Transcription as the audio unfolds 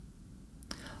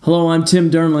Hello, I'm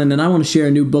Tim Durnland, and I want to share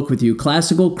a new book with you,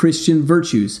 Classical Christian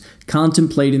Virtues,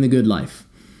 Contemplating the Good Life.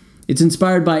 It's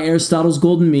inspired by Aristotle's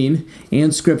Golden Mean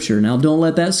and Scripture. Now, don't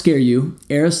let that scare you.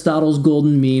 Aristotle's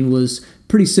Golden Mean was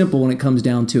pretty simple when it comes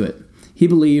down to it. He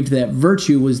believed that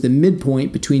virtue was the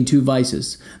midpoint between two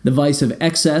vices, the vice of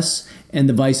excess and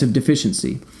the vice of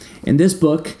deficiency. And this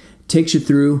book takes you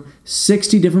through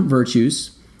 60 different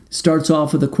virtues, starts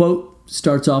off with a quote,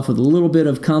 starts off with a little bit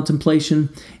of contemplation,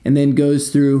 and then goes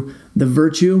through the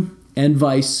virtue and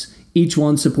vice, each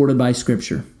one supported by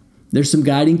Scripture. There's some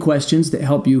guiding questions that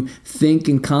help you think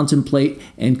and contemplate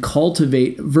and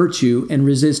cultivate virtue and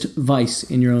resist vice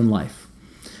in your own life.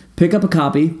 Pick up a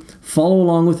copy, follow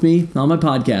along with me on my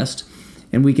podcast,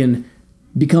 and we can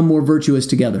become more virtuous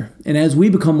together. And as we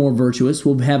become more virtuous,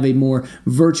 we'll have a more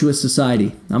virtuous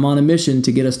society. I'm on a mission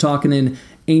to get us talking in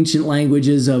ancient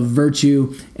languages of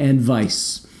virtue and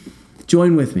vice.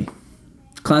 Join with me.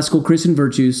 Classical Christian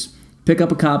Virtues. Pick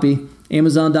up a copy.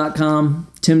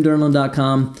 Amazon.com,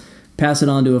 timdurnland.com. Pass it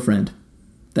on to a friend.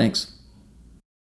 Thanks.